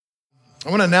I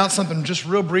want to announce something just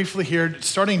real briefly here.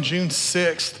 Starting June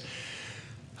 6th,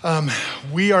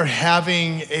 we are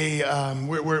having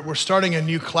we're starting a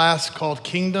new class called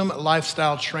Kingdom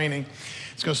Lifestyle Training.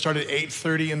 It's going to start at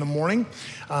 8:30 in the morning,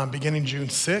 beginning June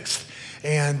 6th.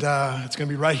 And it's going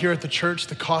to be right here at the church.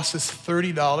 The cost is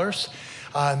 $30.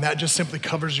 And that just simply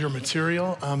covers your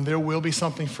material. There will be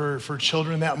something for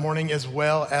children that morning as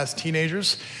well as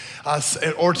teenagers.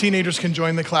 Or teenagers can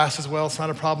join the class as well. It's not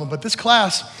a problem. But this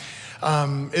class,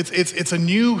 it's a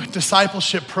new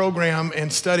discipleship program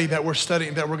and study that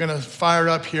we're going to fire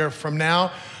up here from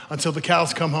now until the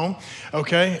cows come home,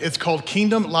 okay? It's called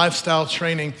Kingdom Lifestyle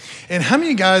Training. And how many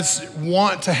of you guys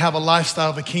want to have a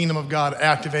lifestyle of the kingdom of God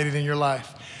activated in your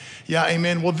life? Yeah,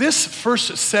 amen. Well, this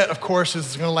first set of courses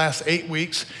is gonna last 8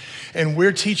 weeks, and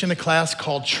we're teaching a class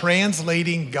called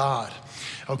Translating God.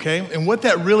 Okay, and what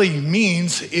that really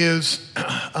means is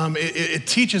it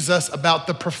teaches us about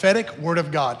the prophetic word of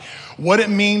God, what it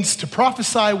means to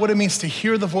prophesy, what it means to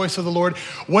hear the voice of the Lord,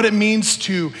 what it means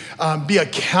to be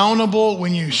accountable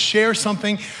when you share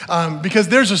something, because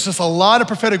there's just a lot of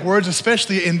prophetic words,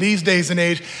 especially in these days and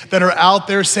age, that are out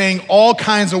there saying all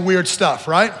kinds of weird stuff,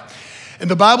 right? And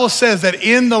the Bible says that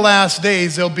in the last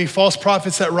days, there'll be false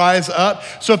prophets that rise up.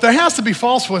 So if there has to be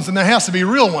false ones, then there has to be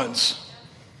real ones.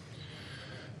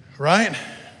 Right?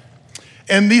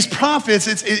 And these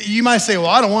prophets, you might say, well,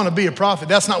 I don't want to be a prophet.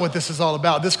 That's not what this is all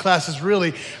about. This class is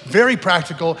really very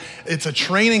practical. It's a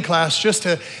training class just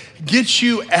to get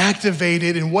you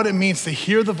activated in what it means to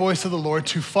hear the voice of the Lord,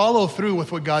 to follow through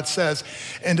with what God says,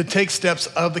 and to take steps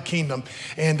of the kingdom.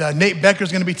 And Nate Becker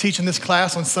is going to be teaching this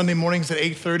class on Sunday mornings at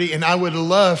 8:30, and I would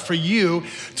love for you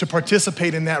to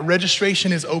participate in that.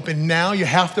 Registration is open now. You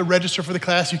have to register for the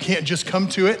class. You can't just come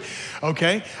to it,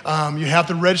 okay? You have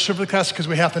to register for the class because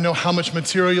we have to know how much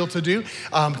material to do.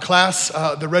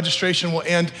 The registration will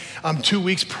end 2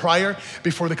 weeks prior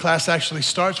before the class actually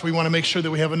starts. We want to make sure that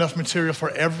we have enough material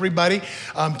for everybody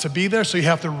to be there. So you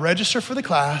have to register for the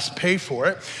class, pay for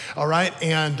it, all right,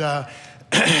 and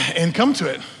come to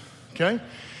it, okay?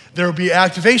 There will be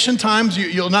activation times.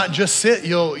 You'll not just sit,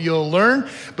 you'll learn,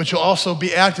 but you'll also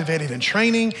be activated in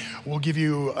training. We'll give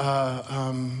you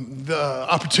the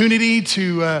opportunity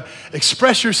to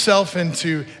express yourself and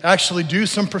to actually do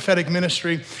some prophetic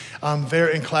ministry there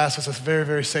in class. It's a very,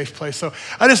 very safe place. So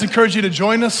I just encourage you to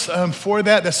join us for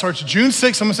that. That starts June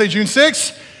 6th. I'm going to say June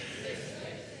 6th.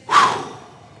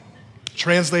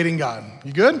 Translating God.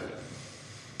 You good?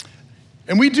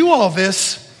 And we do all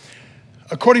this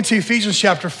according to Ephesians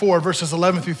chapter 4, verses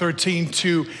 11 through 13,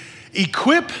 to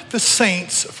equip the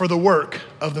saints for the work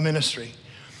of the ministry.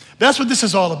 That's what this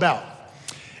is all about.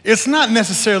 It's not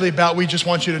necessarily about we just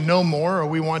want you to know more, or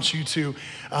we want you to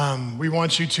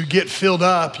get filled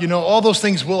up. You know, all those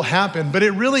things will happen, but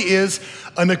it really is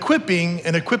an equipping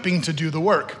to do the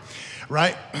work,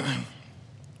 right?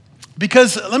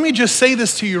 Because let me just say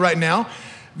this to you right now.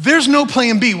 There's no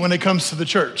plan B when it comes to the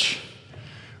church,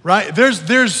 right?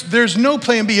 There's no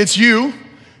plan B. It's you,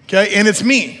 okay, and it's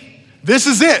me. This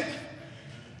is it.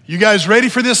 You guys ready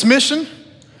for this mission?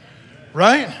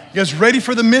 Right? You guys ready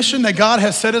for the mission that God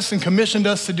has set us and commissioned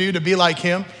us to do, to be like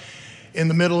him in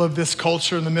the middle of this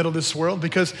culture, in the middle of this world?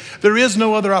 Because there is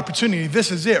no other opportunity. This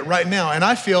is it right now. And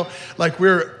I feel like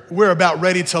we're about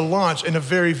ready to launch in a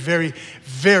very, very,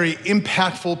 very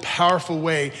impactful, powerful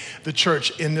way the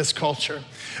church in this culture.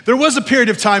 There was a period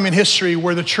of time in history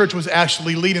where the church was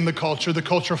actually leading the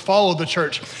culture followed the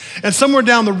church. And somewhere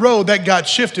down the road that got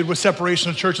shifted with separation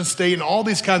of church and state and all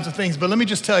these kinds of things. But let me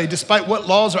just tell you, despite what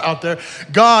laws are out there,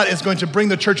 God is going to bring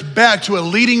the church back to a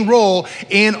leading role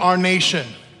in our nation.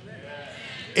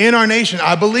 In our nation,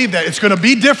 I believe that. It's going to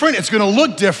be different, it's going to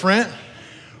look different,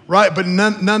 right? But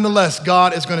nonetheless,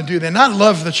 God is going to do that. And I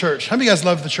love the church. How many of you guys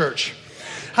love the church?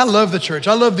 I love the church.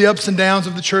 I love the ups and downs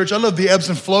of the church. I love the ebbs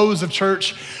and flows of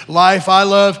church life. I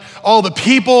love all the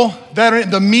people that are in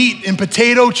the meat and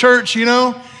potato church, you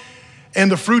know, and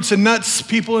the fruits and nuts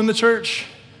people in the church.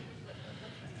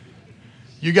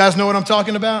 You guys know what I'm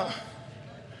talking about?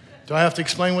 Do I have to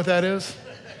explain what that is?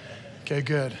 Okay,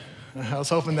 good. I was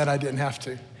hoping that I didn't have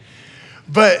to.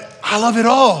 But I love it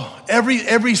all.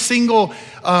 Every single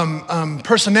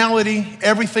personality,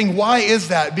 everything. Why is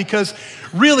that? Because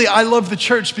really, I love the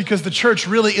church because the church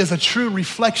really is a true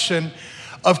reflection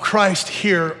of Christ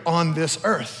here on this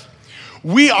earth.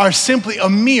 We are simply a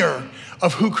mirror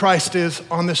of who Christ is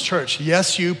on this church.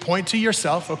 Yes, you point to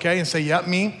yourself, okay, and say, yeah,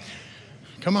 me.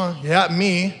 Come on, yeah,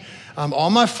 me.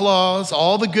 All my flaws,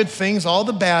 all the good things, all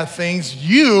the bad things.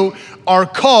 You are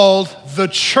called the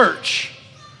church.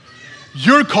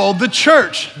 You're called the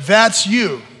church. That's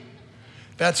you.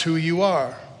 That's who you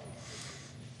are.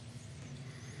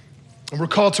 And we're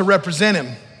called to represent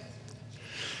him.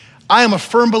 I am a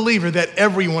firm believer that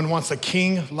everyone wants a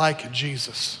king like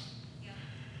Jesus.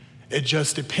 It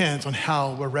just depends on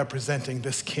how we're representing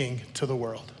this king to the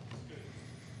world.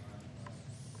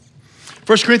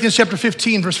 1 Corinthians chapter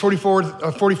 15, verse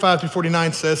 45 through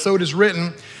 49 says, so it is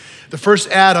written, the first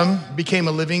Adam became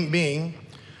a living being.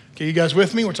 Okay, you guys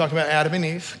with me? We're talking about Adam and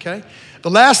Eve, okay? The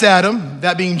last Adam,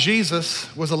 that being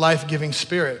Jesus, was a life-giving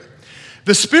spirit.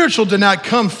 The spiritual did not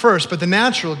come first, but the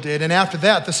natural did, and after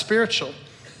that, the spiritual.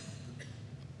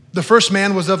 The first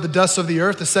man was of the dust of the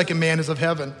earth, the second man is of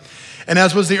heaven. And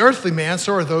as was the earthly man,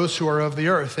 so are those who are of the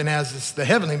earth. And as is the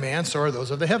heavenly man, so are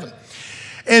those of the heaven.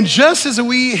 And just as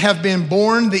we have been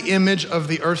born the image of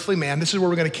the earthly man, this is where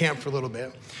we're going to camp for a little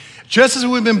bit. Just as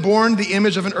we've been born the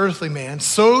image of an earthly man,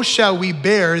 so shall we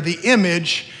bear the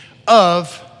image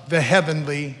of the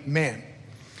heavenly man.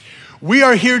 We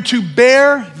are here to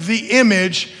bear the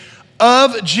image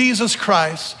of Jesus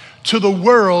Christ to the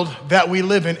world that we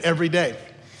live in every day.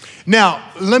 Now,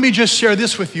 let me just share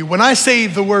this with you. When I say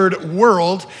the word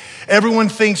world, everyone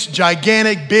thinks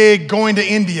gigantic, big, going to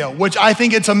India, which I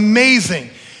think it's amazing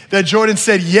that Jordan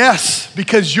said yes,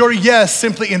 because your yes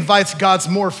simply invites God's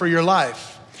more for your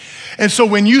life. And so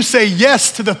when you say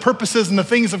yes to the purposes and the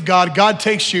things of God, God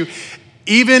takes you,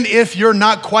 even if you're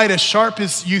not quite as sharp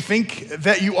as you think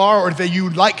that you are or that you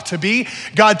like to be,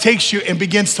 God takes you and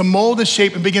begins to mold and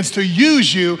shape and begins to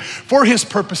use you for his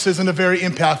purposes in a very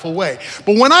impactful way.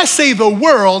 But when I say the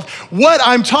world, what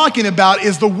I'm talking about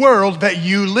is the world that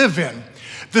you live in.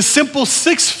 The simple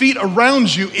 6 feet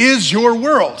around you is your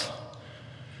world.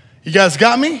 You guys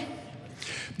got me?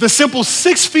 The simple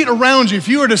 6 feet around you, if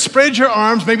you were to spread your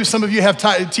arms, maybe some of you have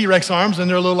T-Rex arms and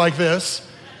they're a little like this,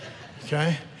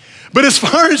 okay? But as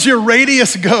far as your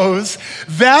radius goes,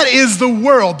 that is the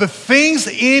world. The things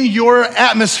in your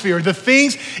atmosphere, the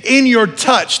things in your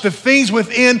touch, the things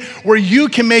within where you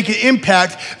can make an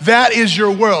impact, that is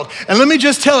your world. And let me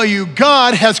just tell you,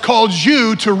 God has called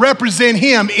you to represent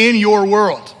him in your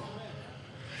world.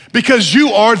 Because you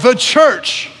are the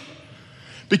church.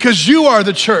 Because you are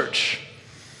the church.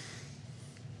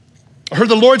 I heard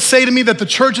the Lord say to me that the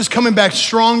church is coming back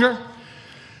stronger,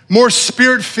 more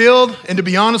spirit-filled, and to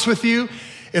be honest with you,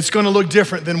 it's gonna look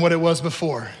different than what it was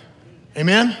before.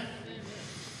 Amen?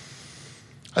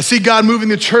 I see God moving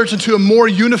the church into a more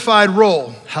unified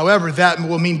role. However, that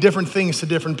will mean different things to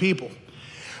different people.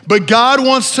 But God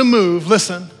wants to move,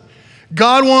 listen,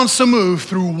 God wants to move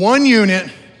through one unit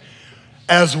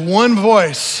as one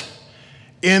voice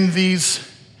in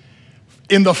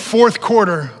the fourth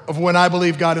quarter of when I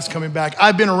believe God is coming back.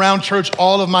 I've been around church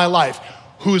all of my life.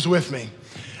 Who's with me?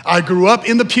 I grew up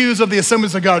in the pews of the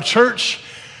Assemblies of God church.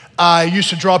 I used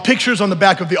to draw pictures on the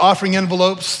back of the offering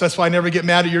envelopes. That's why I never get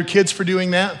mad at your kids for doing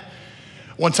that.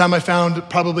 One time I found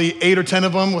probably 8 or 10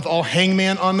 of them with all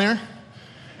hangman on there,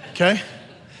 okay?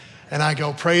 And I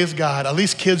go, praise God, at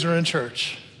least kids are in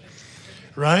church,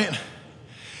 right?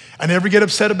 I never get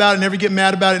upset about it, never get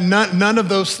mad about it, none of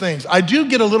those things. I do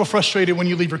get a little frustrated when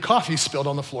you leave your coffee spilled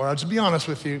on the floor, I'll just be honest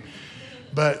with you,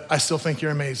 but I still think you're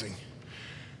amazing.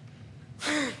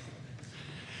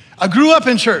 I grew up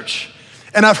in church,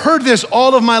 and I've heard this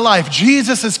all of my life.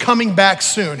 Jesus is coming back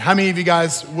soon. How many of you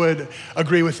guys would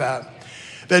agree with that?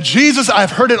 That Jesus, I've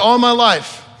heard it all my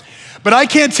life. But I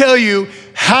can't tell you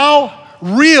how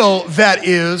real that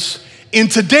is in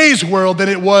today's world than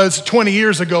it was 20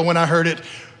 years ago when I heard it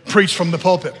preached from the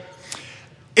pulpit.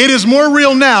 It is more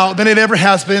real now than it ever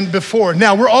has been before.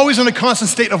 Now, we're always in a constant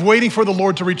state of waiting for the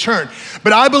Lord to return.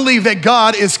 But I believe that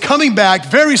God is coming back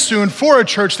very soon for a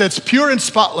church that's pure and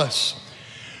spotless,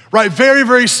 right? Very,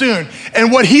 very soon.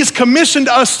 And what he's commissioned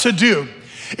us to do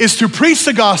is to preach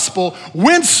the gospel,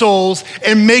 win souls,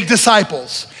 and make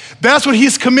disciples. That's what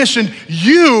he's commissioned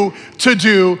you to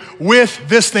do with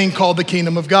this thing called the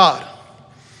kingdom of God.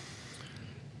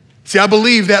 See, I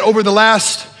believe that over the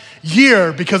last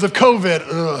year, because of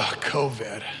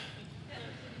COVID.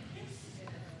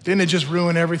 Didn't it just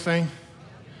ruin everything?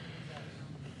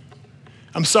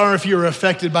 I'm sorry if you were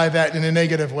affected by that in a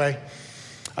negative way.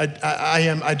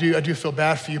 I do feel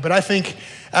bad for you, but I think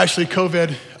actually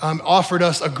COVID offered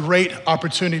us a great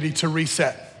opportunity to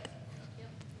reset,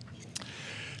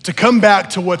 to come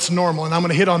back to what's normal, and I'm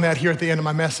gonna hit on that here at the end of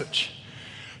my message,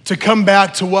 to come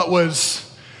back to what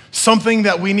was something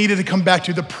that we needed to come back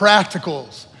to, the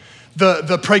practicals,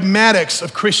 the pragmatics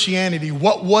of Christianity.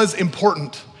 What was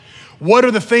important? What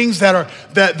are the things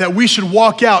that we should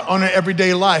walk out on our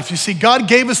everyday life? You see, God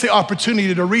gave us the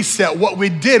opportunity to reset. What we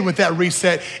did with that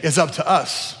reset is up to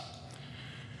us.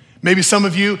 Maybe some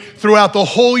of you throughout the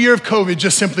whole year of COVID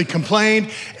just simply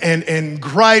complained and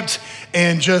griped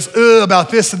and just about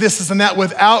this and that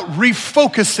without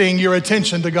refocusing your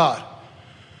attention to God.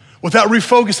 Without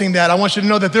refocusing that, I want you to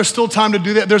know that there's still time to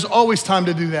do that. There's always time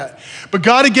to do that. But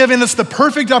God had given us the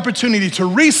perfect opportunity to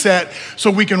reset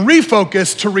so we can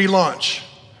refocus to relaunch.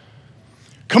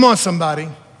 Come on, somebody.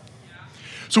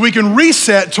 So we can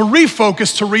reset to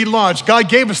refocus to relaunch. God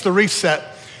gave us the reset.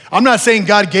 I'm not saying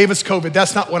God gave us COVID.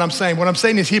 That's not what I'm saying. What I'm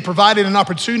saying is he provided an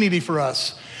opportunity for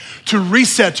us to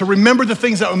reset, to remember the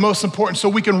things that were most important so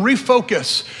we can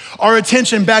refocus our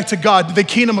attention back to God, the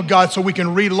kingdom of God, so we can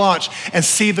relaunch and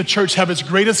see the church have its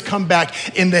greatest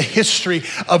comeback in the history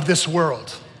of this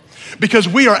world. Because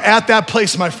we are at that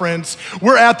place, my friends.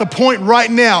 We're at the point right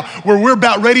now where we're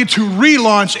about ready to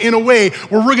relaunch in a way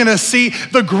where we're gonna see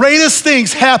the greatest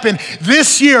things happen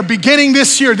this year, beginning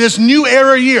this year, this new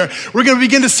era year. We're gonna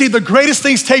begin to see the greatest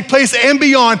things take place and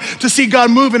beyond to see God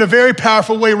move in a very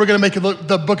powerful way. We're gonna make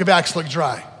the book of Acts look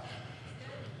dry.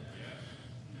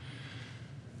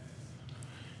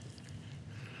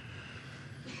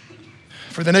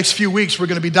 For the next few weeks, we're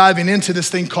gonna be diving into this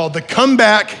thing called the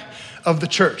comeback of the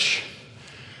church.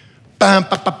 Bam,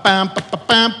 ba, ba, bam, ba, ba,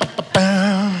 bam, ba, ba,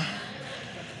 bam.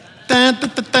 Dun,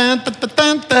 dun, dun, dun, dun, dun,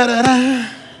 dun, dun,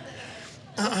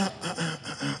 dun.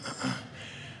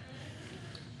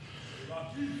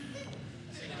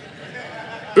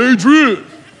 Adrian.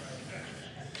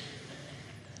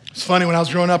 It's funny, when I was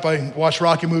growing up, I watched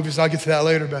Rocky movies. I'll get to that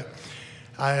later, but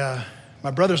my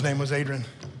brother's name was Adrian.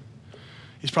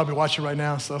 He's probably watching right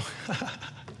now, so.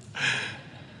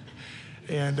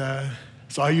 And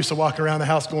so I used to walk around the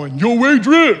house going, "Yo,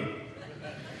 Adrian!"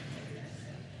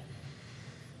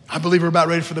 I believe we're about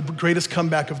ready for the greatest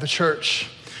comeback of the church.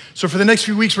 So for the next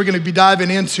few weeks, we're gonna be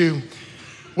diving into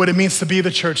what it means to be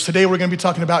the church. Today, we're gonna be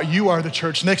talking about you are the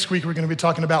church. Next week, we're gonna be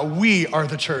talking about we are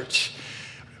the church.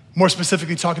 More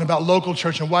specifically, talking about local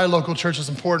church and why local church is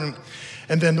important.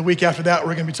 And then the week after that,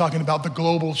 we're gonna be talking about the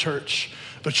global church,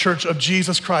 the church of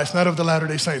Jesus Christ, not of the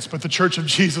Latter-day Saints, but the church of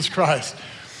Jesus Christ.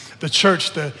 The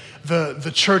church,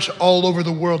 the church all over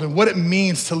the world and what it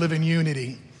means to live in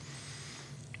unity.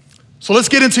 So let's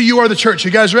get into you are the church.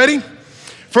 You guys ready?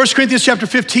 1 Corinthians chapter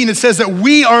 15, it says that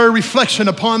we are a reflection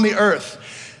upon the earth.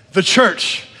 The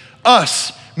church,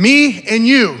 us, me and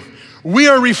you, we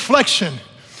are a reflection.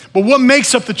 But what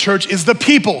makes up the church is the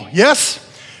people, yes?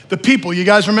 The people, you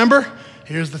guys remember?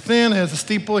 Here's the thin, here's the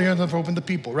steeple, here's the open the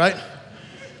people, right?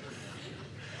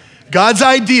 God's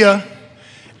idea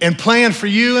and plan for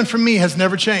you and for me has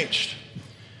never changed.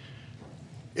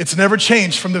 It's never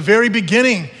changed from the very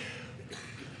beginning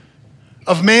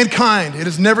of mankind. It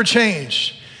has never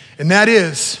changed. And that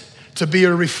is to be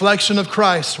a reflection of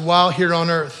Christ while here on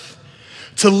earth.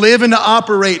 To live and to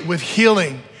operate with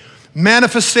healing,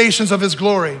 manifestations of his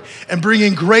glory, and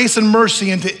bringing grace and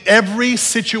mercy into every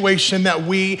situation that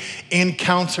we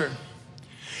encounter.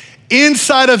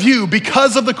 Inside of you,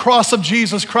 because of the cross of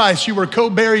Jesus Christ, you were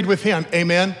co-buried with him,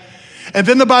 amen? And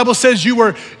then the Bible says you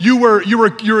were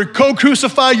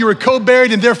co-crucified, you were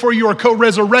co-buried, and therefore you are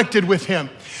co-resurrected with him.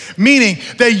 Meaning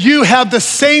that you have the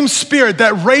same spirit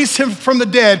that raised him from the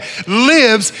dead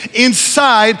lives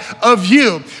inside of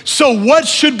you. So what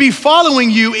should be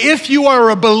following you if you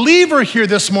are a believer here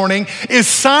this morning is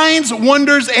signs,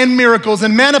 wonders, and miracles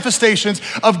and manifestations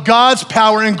of God's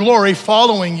power and glory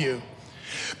following you.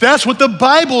 That's what the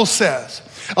Bible says.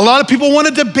 A lot of people want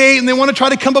to debate and they want to try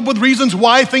to come up with reasons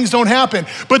why things don't happen.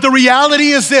 But the reality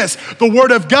is this, the word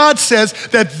of God says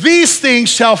that these things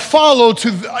shall follow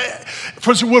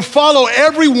will follow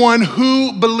everyone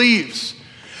who believes.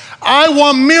 I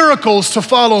want miracles to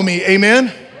follow me,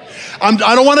 amen? I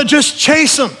don't want to just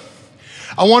chase them.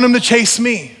 I want them to chase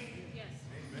me.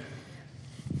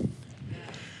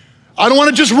 I don't want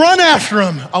to just run after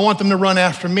them. I want them to run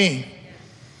after me.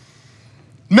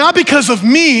 Not because of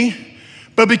me,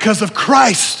 but because of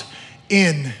Christ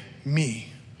in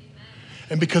me.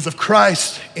 And because of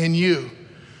Christ in you.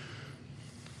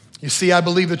 You see, I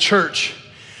believe the church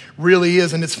really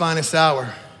is in its finest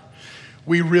hour.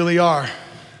 We really are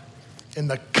in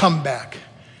the comeback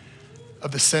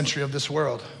of the century of this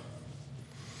world.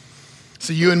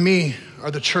 So you and me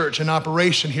are the church in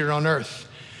operation here on earth.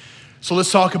 So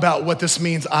let's talk about what this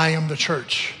means, I am the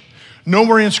church.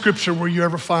 Nowhere in scripture will you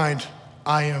ever find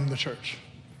I am the church.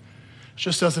 It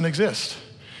just doesn't exist.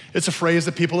 It's a phrase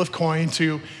that people have coined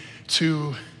to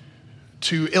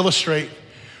illustrate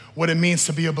what it means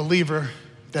to be a believer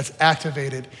that's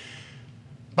activated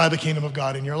by the kingdom of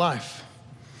God in your life.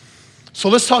 So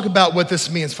let's talk about what this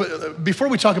means. Before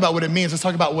we talk about what it means, let's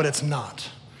talk about what it's not,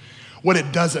 what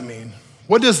it doesn't mean.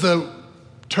 What does the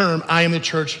term I am the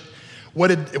church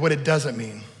what it doesn't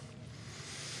mean.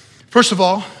 First of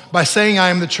all, by saying I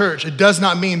am the church, it does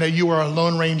not mean that you are a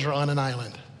lone ranger on an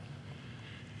island.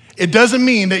 It doesn't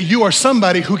mean that you are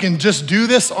somebody who can just do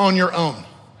this on your own.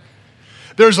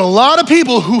 There's a lot of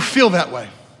people who feel that way.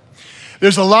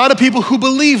 There's a lot of people who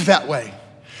believe that way.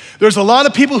 There's a lot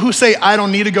of people who say, I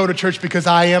don't need to go to church because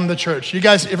I am the church. You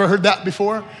guys ever heard that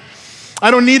before?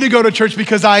 I don't need to go to church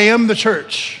because I am the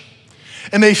church.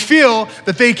 And they feel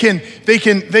that they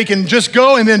can just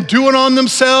go and then do it on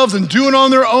themselves and do it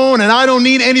on their own, and I don't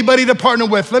need anybody to partner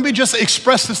with. Let me just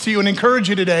express this to you and encourage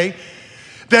you today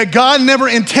that God never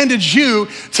intended you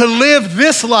to live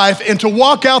this life and to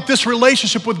walk out this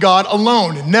relationship with God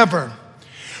alone. Never.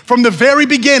 From the very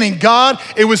beginning, God,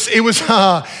 hear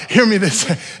me this,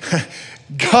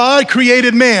 God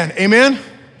created man, amen?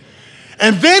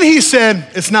 And then he said,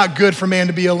 it's not good for man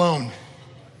to be alone.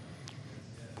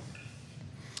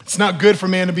 It's not good for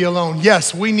man to be alone.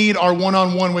 Yes, we need our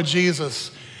one-on-one with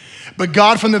Jesus. But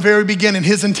God, from the very beginning,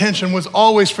 his intention was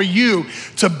always for you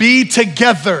to be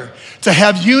together, to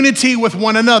have unity with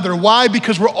one another. Why?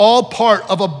 Because we're all part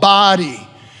of a body.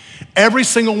 Every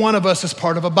single one of us is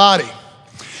part of a body.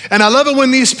 And I love it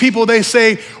when these people, they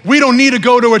say, we don't need to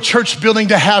go to a church building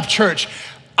to have church.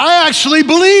 I actually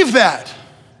believe that.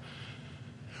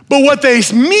 But what they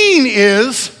mean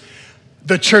is,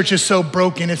 the church is so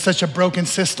broken. It's such a broken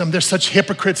system. There's such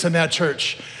hypocrites in that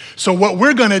church. So what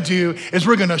we're gonna do is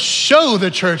we're gonna show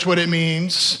the church what it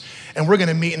means, and we're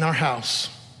gonna meet in our house.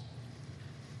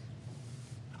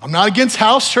 I'm not against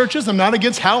house churches. I'm not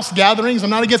against house gatherings.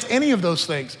 I'm not against any of those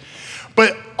things.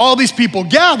 But all these people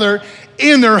gather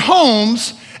in their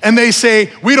homes and they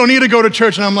say, we don't need to go to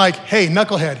church. And I'm like, hey,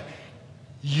 knucklehead,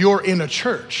 you're in a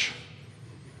church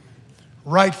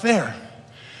right there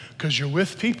because you're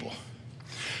with people.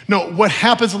 No, what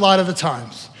happens a lot of the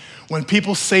times when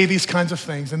people say these kinds of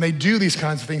things and they do these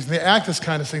kinds of things and they act this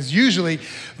kind of things, usually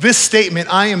this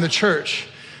statement, I am the church,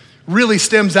 really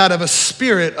stems out of a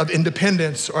spirit of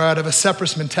independence or out of a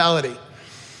separatist mentality.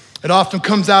 It often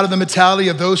comes out of the mentality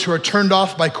of those who are turned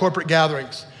off by corporate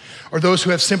gatherings or those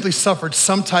who have simply suffered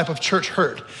some type of church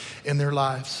hurt in their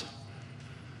lives.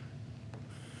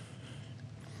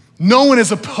 No one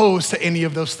is opposed to any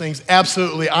of those things.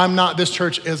 Absolutely, I'm not, this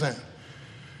church isn't.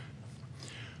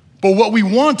 But what we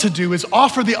want to do is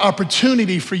offer the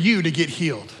opportunity for you to get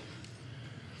healed.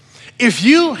 If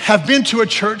you have been to a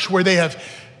church where they have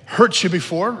hurt you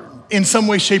before, in some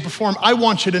way, shape, or form, I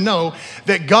want you to know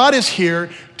that God is here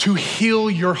to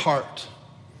heal your heart.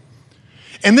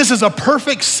 And this is a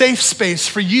perfect safe space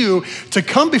for you to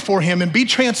come before him and be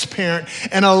transparent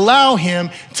and allow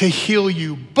him to heal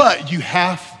you. But you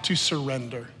have to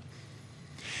surrender.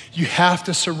 You have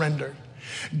to surrender.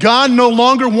 God no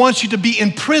longer wants you to be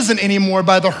in prison anymore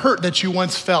by the hurt that you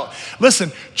once felt.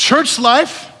 Listen, church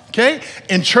life, okay,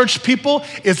 and church people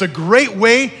is a great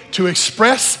way to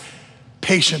express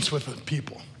patience with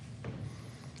people.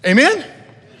 Amen?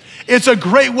 It's a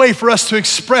great way for us to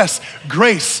express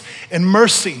grace and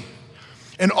mercy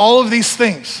and all of these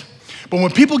things. But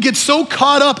when people get so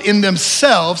caught up in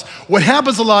themselves, what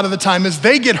happens a lot of the time is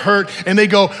they get hurt and they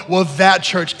go, well, that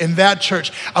church and that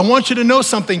church. I want you to know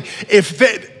something. If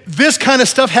this kind of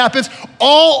stuff happens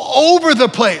all over the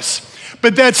place,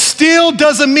 but that still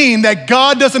doesn't mean that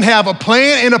God doesn't have a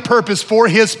plan and a purpose for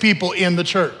his people in the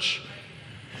church.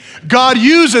 God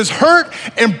uses hurt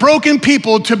and broken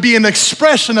people to be an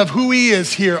expression of who he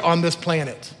is here on this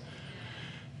planet.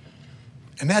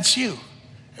 And that's you,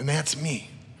 and that's me.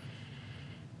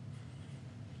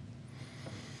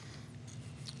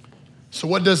 So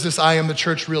what does this I am the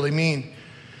church really mean?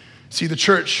 See, the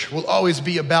church will always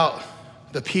be about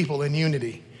the people in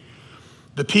unity,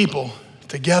 the people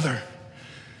together.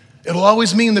 It'll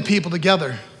always mean the people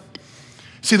together.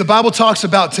 See, the Bible talks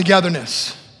about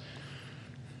togetherness.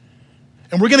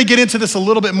 And we're gonna get into this a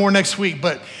little bit more next week,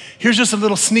 but here's just a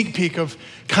little sneak peek of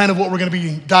kind of what we're gonna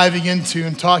be diving into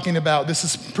and talking about. This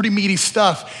is pretty meaty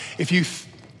stuff if you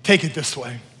take it this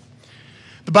way.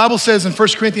 The Bible says in 1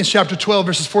 Corinthians chapter 12,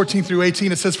 verses 14 through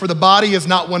 18, it says, for the body is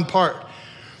not one part,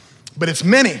 but it's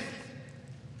many.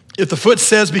 If the foot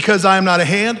says, because I am not a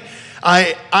hand,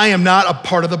 I am not a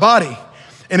part of the body.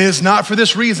 And it is not for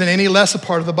this reason any less a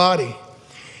part of the body.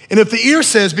 And if the ear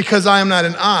says, because I am not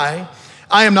an eye,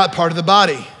 I am not part of the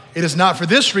body. It is not for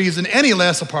this reason any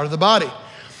less a part of the body.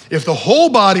 If the whole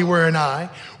body were an eye,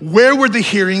 where would the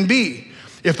hearing be?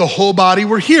 If the whole body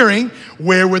were hearing,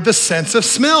 where would the sense of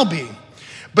smell be?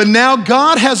 But now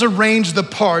God has arranged the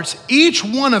parts, each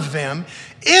one of them,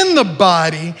 in the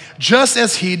body just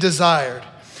as he desired.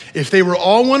 If they were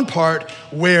all one part,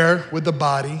 where would the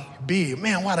body be?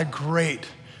 Man, what a great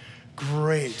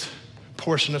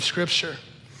portion of Scripture.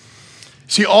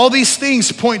 See, all these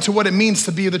things point to what it means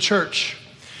to be the church.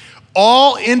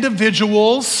 All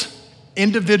individual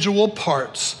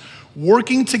parts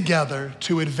working together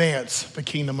to advance the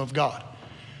kingdom of God.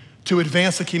 To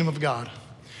advance the kingdom of God.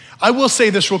 I will say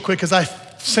this real quick because I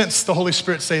sense the Holy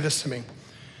Spirit say this to me.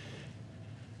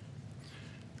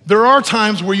 There are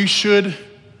times where you should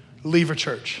leave a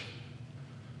church.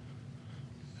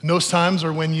 And those times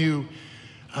are when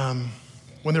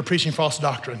when they're preaching false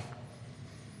doctrine.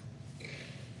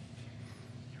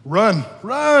 Run.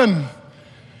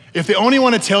 If they only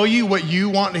want to tell you what you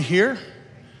want to hear,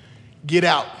 get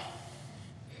out.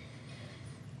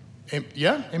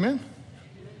 Yeah, amen?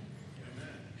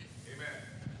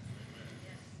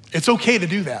 It's okay to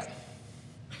do that.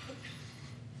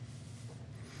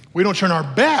 We don't turn our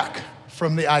back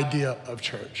from the idea of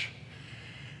church.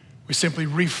 We simply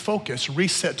reset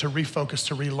to refocus,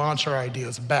 to relaunch our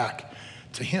ideas back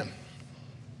to Him.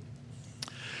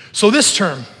 So this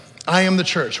term, I am the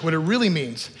church, what it really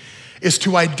means is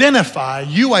to identify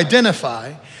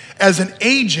as an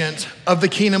agent of the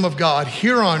kingdom of God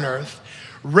here on earth,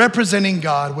 representing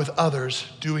God with others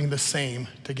doing the same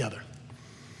together.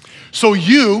 So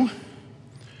you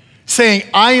saying,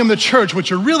 I am the church, what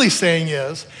you're really saying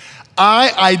is,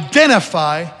 I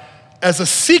identify as a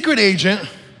secret agent,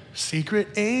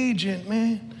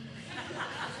 man.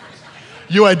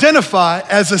 You identify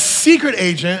as a secret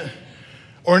agent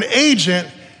or an agent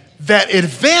that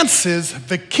advances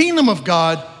the kingdom of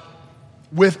God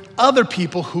with other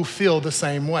people who feel the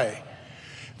same way.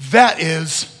 That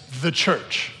is the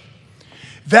church.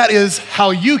 That is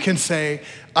how you can say,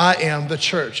 I am the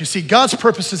church. You see, God's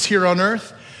purposes here on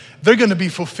earth, they're gonna be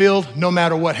fulfilled no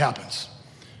matter what happens.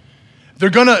 They're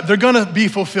gonna be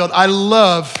fulfilled. I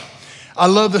love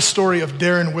the story of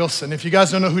Darren Wilson. If you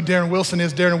guys don't know who Darren Wilson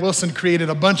is, Darren Wilson created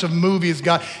a bunch of movies.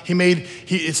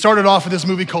 It started off with this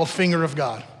movie called Finger of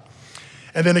God.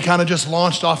 And then it kind of just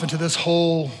launched off into this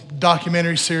whole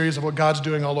documentary series of what God's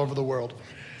doing all over the world.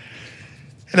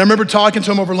 And I remember talking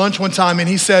to him over lunch one time, and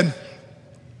I said,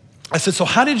 so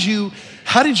how did you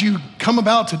come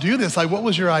about to do this? Like, what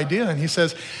was your idea? And he's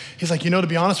like, to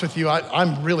be honest with you,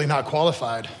 I'm really not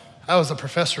qualified. I was a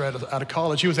professor out of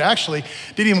college. He didn't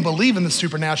even believe in the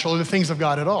supernatural or the things of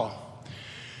God at all.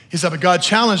 He said, but God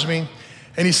challenged me,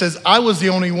 and he says, I was the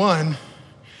only one.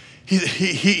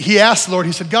 He asked the Lord,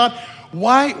 he said, God,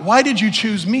 why did you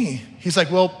choose me? He's like,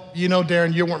 well,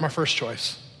 Darren, you weren't my first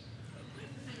choice.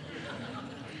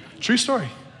 True story.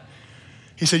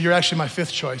 He said, you're actually my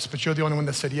fifth choice, but you're the only one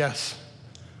that said yes.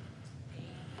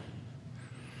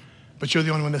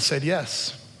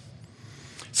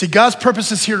 See, God's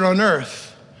purposes here on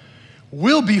earth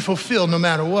will be fulfilled no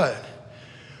matter what.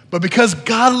 But because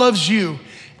God loves you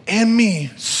and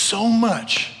me so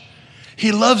much,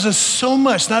 He loves us so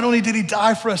much, not only did He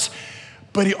die for us,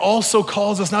 but He also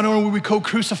calls us, not only were we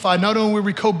co-crucified, not only were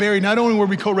we co-buried, not only were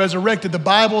we co-resurrected, the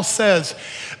Bible says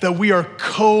that we are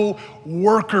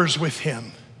co-workers with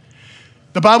Him.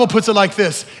 The Bible puts it like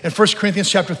this in 1 Corinthians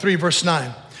chapter 3, verse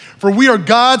 9. For we are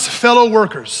God's fellow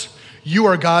workers. You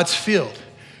are God's field.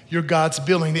 You're God's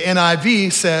building. The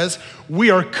NIV says we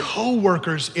are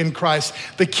co-workers in Christ.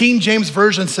 The King James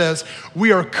Version says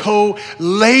we are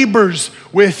co-laborers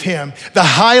with Him. The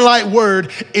highlight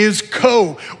word is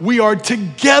co. We are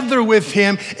together with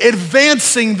Him,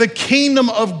 advancing the kingdom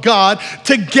of God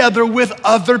together with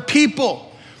other people.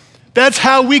 That's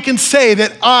how we can say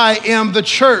that I am the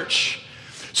church.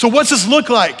 So what's this look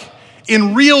like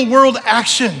in real world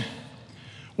action?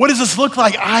 What does this look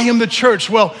like? I am the church.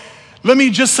 Well, let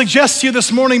me just suggest to you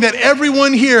this morning that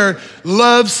everyone here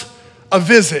loves a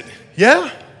visit.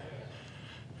 Yeah?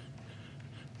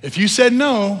 If you said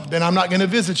no, then I'm not gonna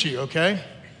visit you, okay?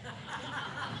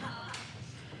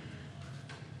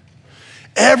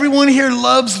 Everyone here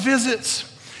loves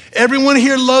visits. Everyone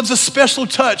here loves a special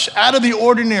touch out of the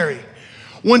ordinary.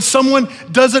 When someone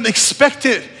doesn't expect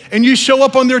it and you show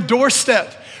up on their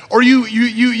doorstep, or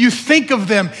you think of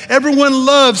them, everyone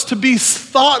loves to be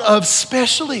thought of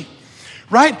specially.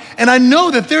 Right? And I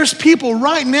know that there's people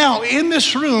right now in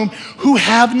this room who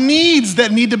have needs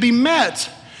that need to be met.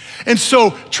 And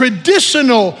so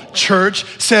traditional church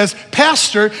says,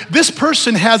 Pastor, this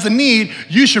person has a need,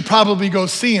 you should probably go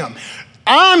see him.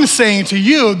 I'm saying to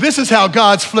you, this is how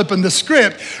God's flipping the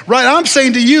script, right? I'm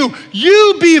saying to you,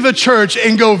 you be the church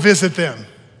and go visit them.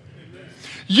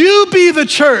 You be the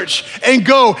church and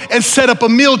go and set up a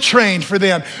meal train for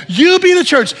them. You be the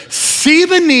church, see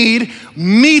the need,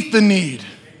 meet the need.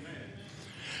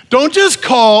 Don't just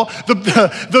call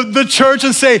the church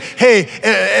and say, hey,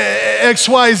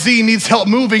 XYZ needs help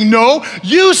moving. No,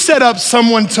 you set up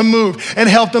someone to move and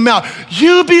help them out.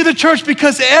 You be the church,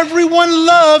 because everyone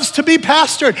loves to be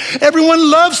pastored.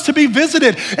 Everyone loves to be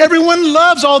visited. Everyone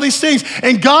loves all these things.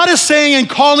 And God is saying and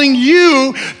calling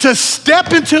you to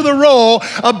step into the role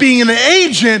of being an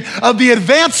agent of the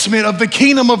advancement of the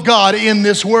kingdom of God in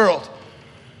this world.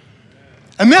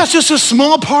 And that's just a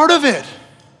small part of it.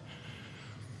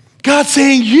 God's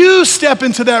saying you step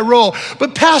into that role.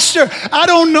 But pastor, I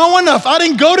don't know enough. I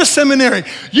didn't go to seminary.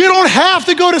 You don't have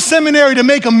to go to seminary to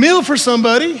make a meal for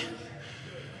somebody.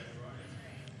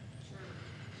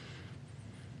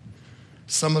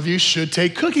 Some of you should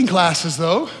take cooking classes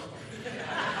though.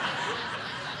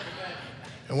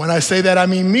 And when I say that, I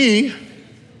mean me.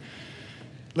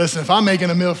 Listen, if I'm making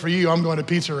a meal for you, I'm going to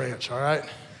Pizza Ranch, all right?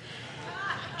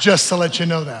 Just to let you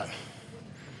know that.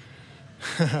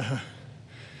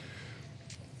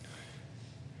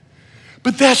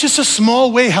 But that's just a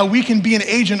small way how we can be an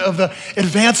agent of the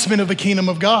advancement of the kingdom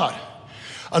of God.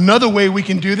 Another way we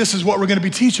can do this is what we're going to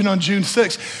be teaching on June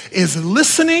 6th, is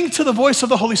listening to the voice of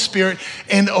the Holy Spirit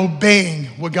and obeying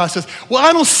what God says. Well,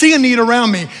 I don't see a need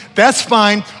around me. That's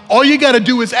fine. All you got to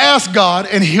do is ask God,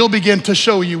 and he'll begin to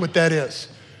show you what that is.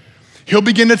 He'll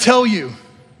begin to tell you.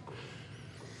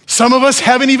 Some of us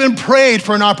haven't even prayed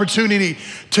for an opportunity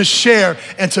to share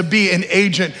and to be an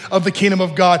agent of the kingdom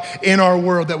of God in our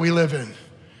world that we live in.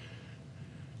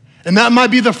 And that might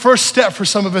be the first step for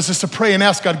some of us, is to pray and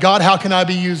ask God, God, how can I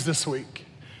be used this week?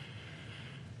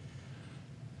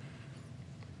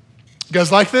 You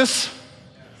guys like this?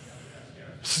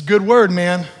 This is a good word,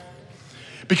 man.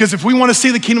 Because if we want to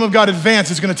see the kingdom of God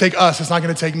advance, it's going to take us. It's not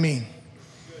going to take me.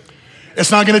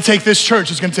 It's not going to take this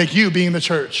church. It's going to take you being the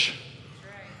church.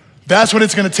 That's what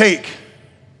it's going to take.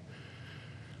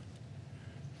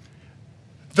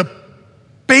 The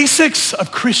basics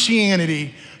of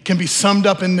Christianity can be summed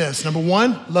up in this. Number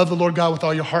one, love the Lord God with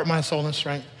all your heart, mind, soul, and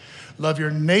strength. Love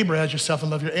your neighbor as yourself,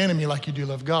 and love your enemy like you do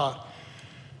love God.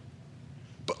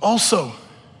 But also,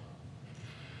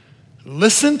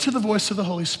 listen to the voice of the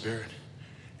Holy Spirit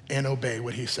and obey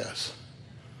what he says.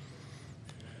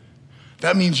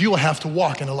 That means you will have to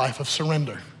walk in a life of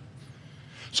surrender.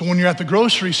 So when you're at the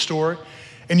grocery store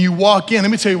and you walk in,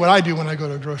 let me tell you what I do when I go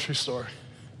to a grocery store.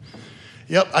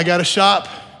 Yep, I got to shop,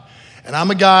 and I'm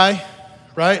a guy,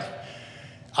 right?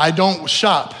 I don't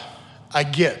shop, I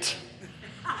get.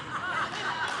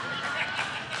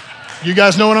 You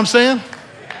guys know what I'm saying?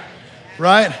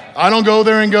 Right? I don't go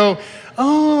there and go,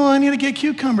 oh, I need to get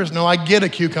cucumbers. No, I get a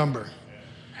cucumber.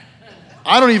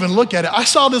 I don't even look at it. I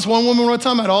saw this one woman one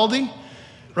time at Aldi,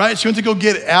 right? She went to go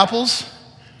get apples.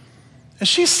 And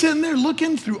she's sitting there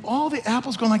looking through all the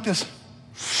apples, going like this,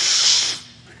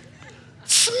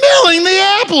 smelling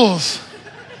the apples.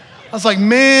 I was like,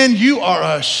 man, you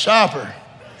are a shopper.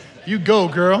 You go,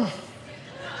 girl.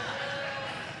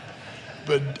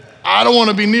 But I don't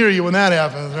want to be near you when that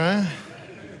happens, right?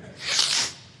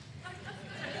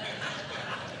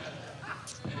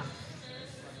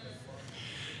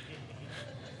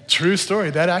 True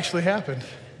story, that actually happened.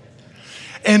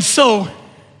 And so,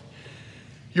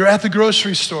 you're at the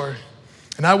grocery store,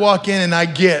 and I walk in and I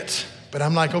get, but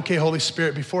I'm like, okay, Holy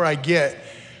Spirit, before I get,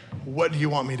 what do you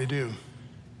want me to do?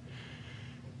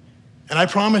 And I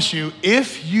promise you,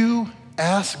 if you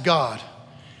ask God,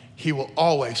 he will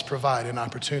always provide an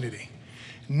opportunity.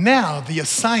 Now the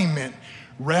assignment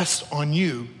rests on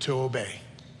you to obey.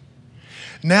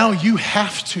 Now you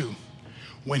have to.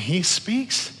 When he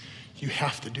speaks, you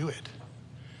have to do it.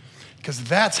 Because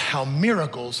that's how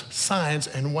miracles, signs,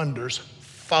 and wonders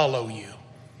follow you.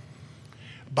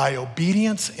 By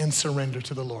obedience and surrender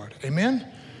to the Lord. Amen?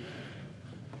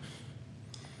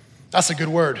 That's a good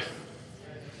word.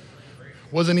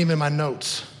 Wasn't even in my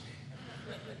notes.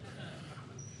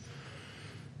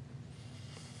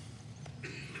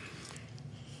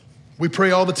 We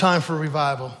pray all the time for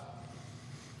revival.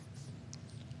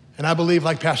 And I believe,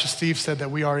 like Pastor Steve said,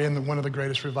 that we are in one of the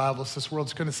greatest revivals this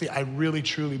world's going to see. I really,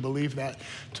 truly believe that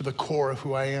to the core of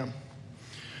who I am.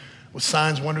 With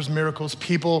signs, wonders, miracles,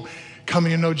 people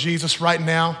coming to know Jesus right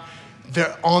now.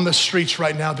 They're on the streets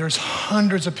right now. There's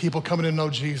hundreds of people coming to know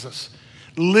Jesus.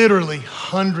 Literally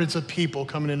hundreds of people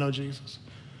coming to know Jesus.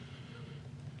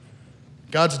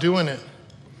 God's doing it.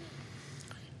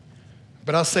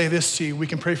 But I'll say this to you, we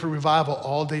can pray for revival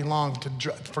all day long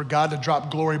for God to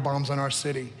drop glory bombs on our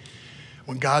city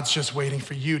when God's just waiting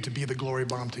for you to be the glory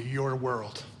bomb to your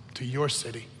world, to your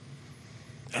city.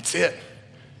 That's it.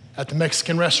 At the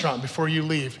Mexican restaurant before you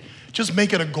leave, just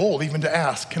make it a goal even to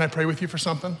ask, can I pray with you for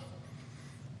something?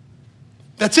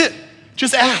 That's it.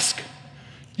 Just ask.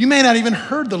 You may not even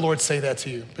heard the Lord say that to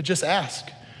you, but just ask.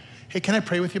 Hey, can I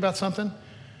pray with you about something?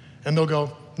 And they'll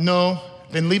go, no.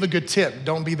 Then leave a good tip.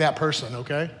 Don't be that person,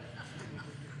 okay?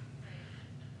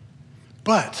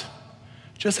 But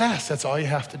just ask. That's all you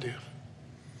have to do.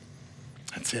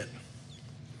 That's it.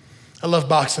 I love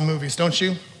boxing movies, don't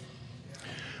you?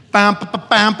 Bam, ba, ba,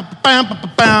 bam, ba, ba, bam, ba,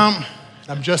 ba, bam.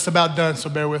 I'm just about done, so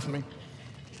bear with me.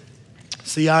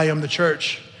 See, I am the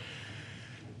church.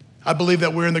 I believe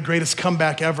that we're in the greatest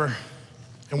comeback ever.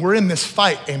 And we're in this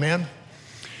fight, amen?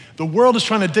 The world is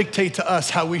trying to dictate to us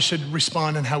how we should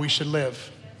respond and how we should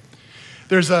live.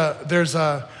 There's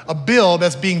a bill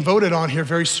that's being voted on here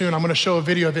very soon. I'm gonna show a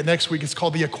video of it next week. It's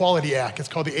called the Equality Act. It's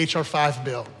called the HR 5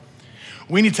 bill.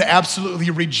 We need to absolutely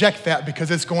reject that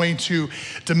because it's going to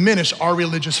diminish our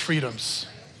religious freedoms.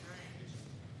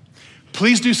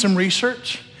 Please do some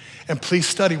research and please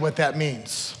study what that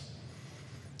means,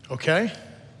 okay?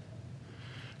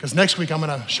 Because next week I'm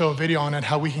gonna show a video on it,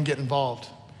 how we can get involved.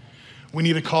 We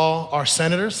need to call our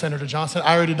senators, Senator Johnson.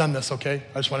 I already done this, okay?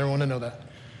 I just want everyone to know that.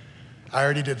 I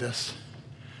already did this.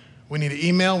 We need to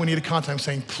email, we need to contact them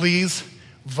saying, please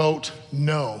vote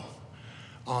no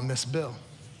on this bill.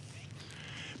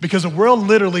 Because the world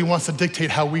literally wants to dictate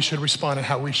how we should respond and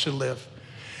how we should live.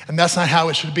 And that's not how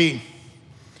it should be.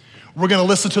 We're gonna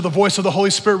listen to the voice of the Holy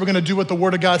Spirit. We're gonna do what the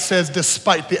Word of God says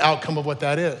despite the outcome of what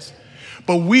that is.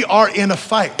 But we are in a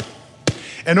fight.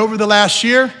 And over the last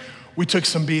year, we took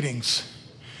some beatings.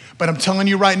 But I'm telling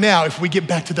you right now, if we get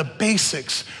back to the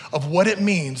basics of what it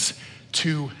means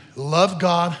to love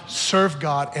God, serve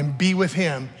God, and be with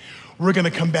Him, we're gonna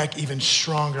come back even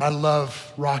stronger. I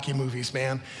love Rocky movies,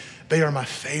 man. They are my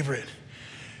favorite.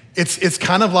 It's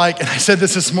kind of like, and I said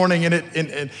this morning, and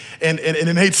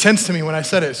it made sense to me when I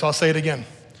said it, so I'll say it again.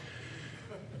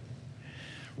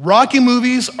 Rocky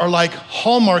movies are like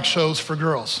Hallmark shows for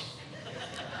girls.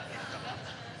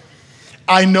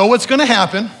 I know what's gonna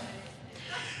happen.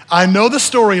 I know the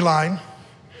storyline.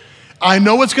 I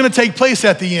know what's gonna take place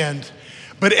at the end.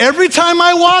 But every time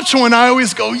I watch one, I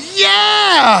always go,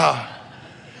 yeah!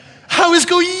 I always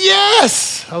go,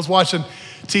 yes! I was watching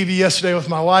TV yesterday with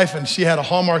my wife, and she had a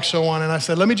Hallmark show on, and I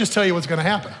said, let me just tell you what's gonna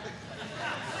happen.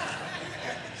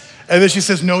 And then she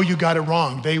says, no, you got it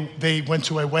wrong. They went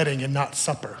to a wedding and not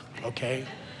supper, okay?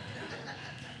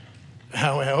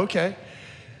 I went, okay.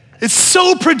 It's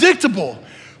so predictable.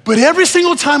 But every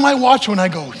single time I watch one, I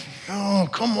go, oh,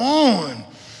 come on.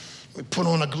 Let me put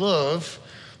on a glove.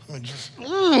 Let me just,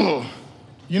 ooh.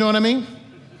 You know what I mean?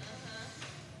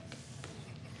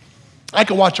 I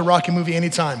could watch a Rocky movie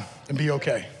anytime and be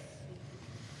okay.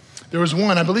 There was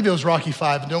one, I believe it was Rocky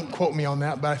 5, don't quote me on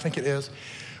that, but I think it is,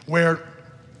 where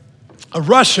a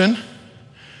Russian,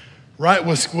 right,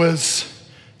 was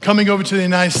coming over to the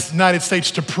United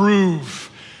States to prove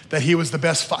that he was the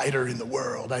best fighter in the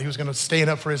world, that he was gonna stand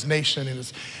up for his nation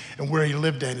and where he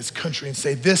lived at, his country, and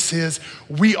say,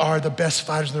 we are the best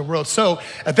fighters in the world. So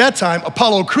at that time,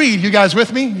 Apollo Creed, you guys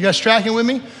with me? You guys tracking with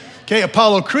me? Okay,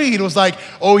 Apollo Creed was like,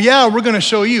 oh yeah, we're gonna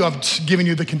show you. I'm just giving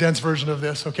you the condensed version of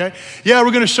this, okay? Yeah,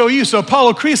 we're gonna show you. So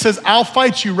Apollo Creed says, I'll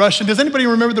fight you, Russian. Does anybody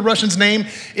remember the Russian's name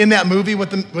in that movie, what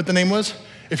the name was?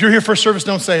 If you're here first service,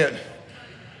 don't say it.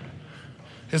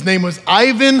 His name was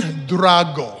Ivan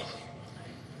Drago.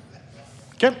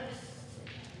 Okay?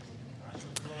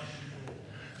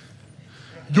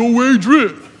 Yo,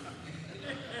 Adrian.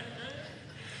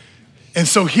 And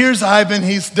so here's Ivan.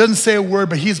 He doesn't say a word,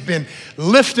 but he's been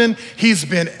lifting, he's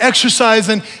been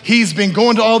exercising, he's been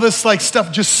going to all this like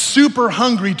stuff, just super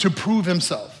hungry to prove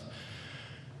himself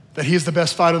that he's the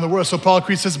best fighter in the world. So Apollo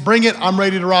Creed says, bring it, I'm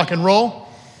ready to rock and roll,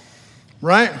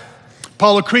 right?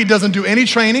 Apollo Creed doesn't do any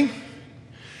training,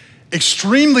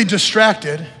 extremely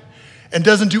distracted, and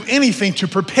doesn't do anything to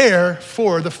prepare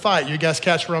for the fight. You guys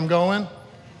catch where I'm going?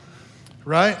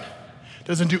 Right?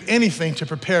 Doesn't do anything to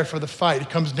prepare for the fight. He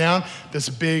comes down, this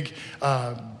big,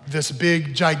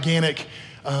 gigantic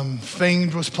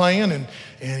thing was playing, and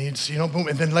it's, boom.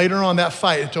 And then later on that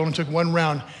fight, it only took one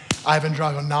round, Ivan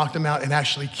Drago knocked him out and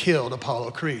actually killed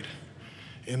Apollo Creed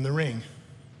in the ring.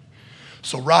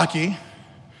 So Rocky,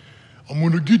 I'm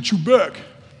gonna get you back,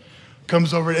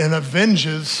 comes over and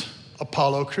avenges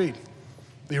Apollo Creed,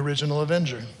 the original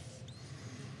Avenger.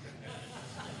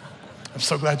 I'm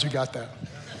so glad you got that.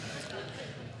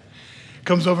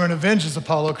 Comes over and avenges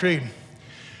Apollo Creed.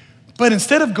 But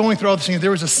instead of going through all the scenes, there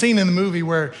was a scene in the movie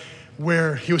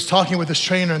where he was talking with his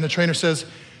trainer, and the trainer says,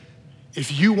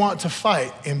 if you want to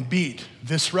fight and beat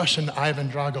this Russian Ivan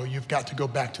Drago, you've got to go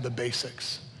back to the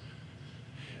basics.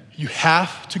 You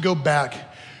have to go back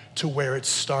to where it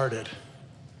started.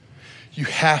 You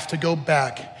have to go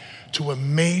back to what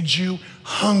made you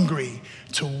hungry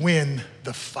to win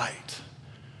the fight.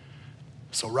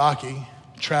 So Rocky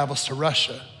travels to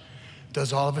Russia,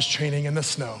 does all of his training in the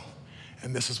snow,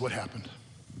 and this is what happened.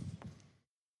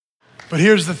 But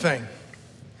here's the thing,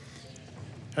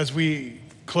 as we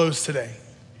close today.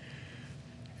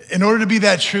 In order to be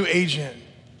that true agent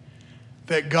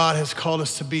that God has called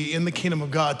us to be in the kingdom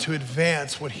of God, to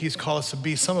advance what he's called us to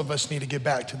be, some of us need to get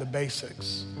back to the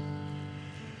basics.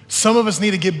 Some of us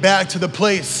need to get back to the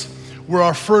place where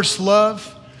our first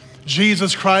love,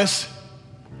 Jesus Christ,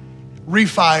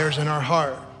 refires in our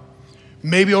heart.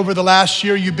 Maybe over the last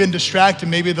year you've been distracted.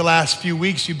 Maybe the last few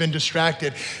weeks you've been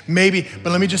distracted. Maybe,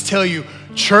 but let me just tell you,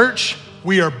 church,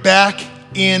 we are back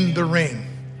in the ring.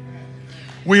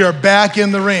 We are back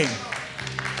in the ring.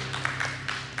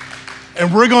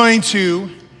 And we're going to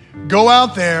go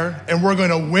out there and we're going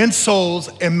to win souls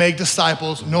and make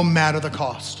disciples no matter the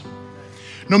cost.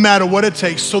 No matter what it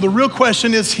takes. So the real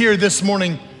question is here this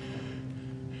morning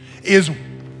is,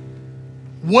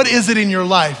 what is it in your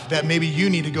life that maybe you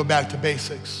need to go back to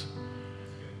basics?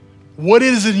 What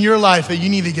is it in your life that you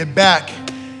need to get back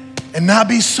and not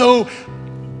be so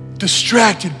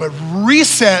distracted, but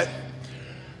reset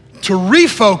to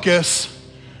refocus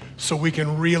so we can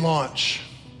relaunch?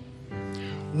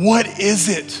 What is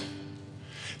it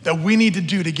that we need to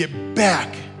do to get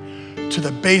back to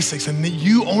the basics? And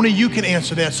only you can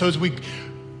answer that. So as we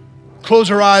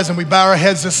close our eyes and we bow our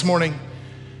heads this morning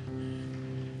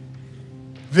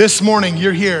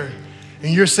you're here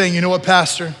and you're saying, you know what,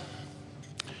 Pastor?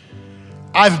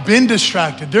 I've been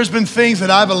distracted. There's been things that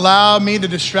I've allowed me to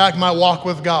distract my walk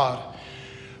with God.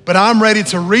 But I'm ready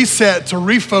to reset, to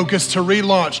refocus, to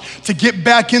relaunch, to get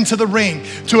back into the ring,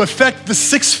 to affect the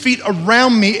 6 feet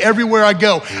around me everywhere I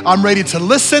go. I'm ready to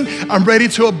listen. I'm ready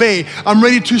to obey. I'm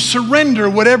ready to surrender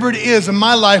whatever it is in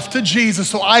my life to Jesus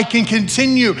so I can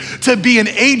continue to be an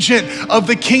agent of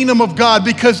the kingdom of God,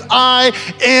 because I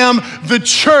am the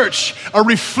church, a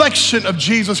reflection of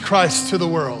Jesus Christ to the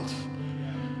world.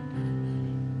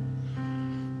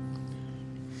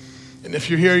 And if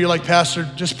you're here, you're like, Pastor,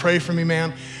 just pray for me,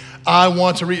 man. I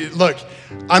want to look,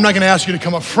 I'm not gonna ask you to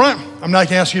come up front. I'm not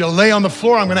gonna ask you to lay on the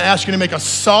floor. I'm gonna ask you to make a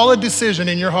solid decision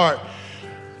in your heart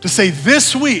to say,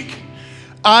 this week,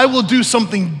 I will do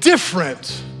something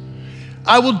different.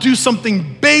 I will do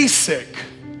something basic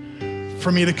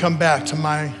for me to come back to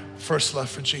my first love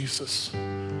for Jesus.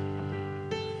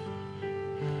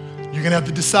 You're gonna have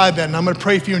to decide that, and I'm gonna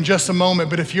pray for you in just a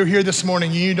moment. But if you're here this morning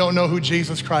and you don't know who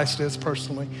Jesus Christ is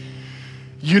personally,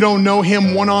 you don't know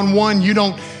him one-on-one,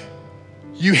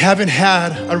 you haven't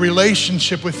had a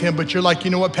relationship with him, but you're like,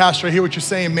 you know what, Pastor, I hear what you're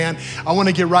saying, man. I want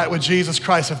to get right with Jesus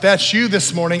Christ. If that's you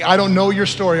this morning, I don't know your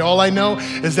story. All I know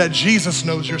is that Jesus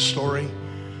knows your story,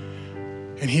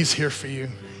 and he's here for you.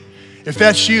 If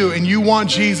that's you and you want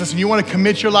Jesus and you want to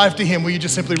commit your life to him, will you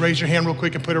just simply raise your hand real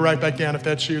quick and put it right back down if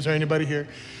that's you? Is there anybody here?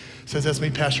 Says, that's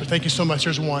me, Pastor. Thank you so much.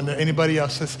 There's one. Anybody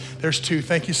else? There's two.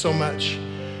 Thank you so much.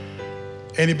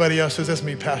 Anybody else? Says, that's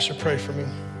me, Pastor. Pray for me.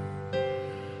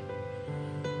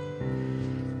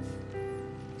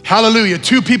 Hallelujah.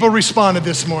 2 people responded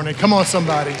this morning. Come on,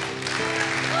 somebody.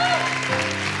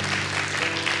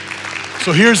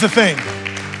 So here's the thing.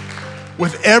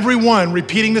 With everyone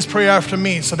repeating this prayer after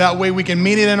me, so that way we can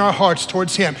mean it in our hearts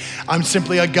towards him, I'm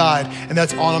simply a guide, and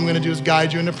that's all I'm gonna do is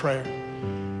guide you into prayer.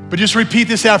 But just repeat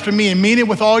this after me and mean it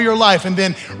with all your life. And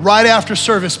then right after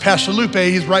service, Pastor Lupe,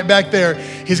 he's right back there.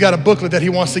 He's got a booklet that he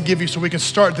wants to give you so we can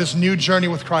start this new journey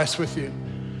with Christ with you.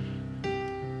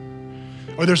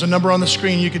 Or there's a number on the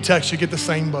screen you can text, you get the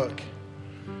same book.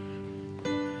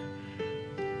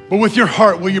 But with your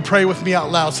heart, will you pray with me out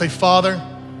loud? Say, Father,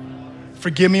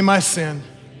 forgive me my sin.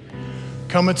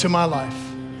 Come into my life.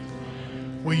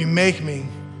 Will you make me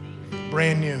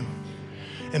brand new?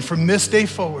 And from this day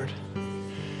forward,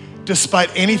 despite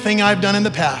anything I've done in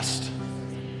the past,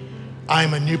 I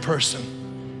am a new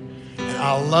person. And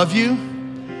I'll love you,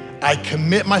 I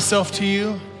commit myself to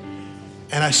you,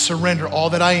 and I surrender all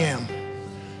that I am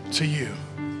to you.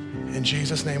 In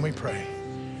Jesus' name we pray.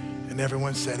 And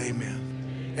everyone said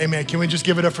amen. Amen. Can we just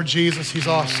give it up for Jesus? He's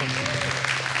awesome.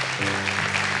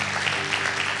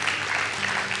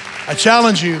 I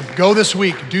challenge you, go this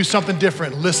week, do something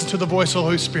different. Listen to the voice of the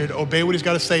Holy Spirit, obey what he's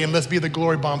got to say, and let's be the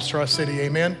glory bombs to our city.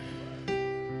 Amen.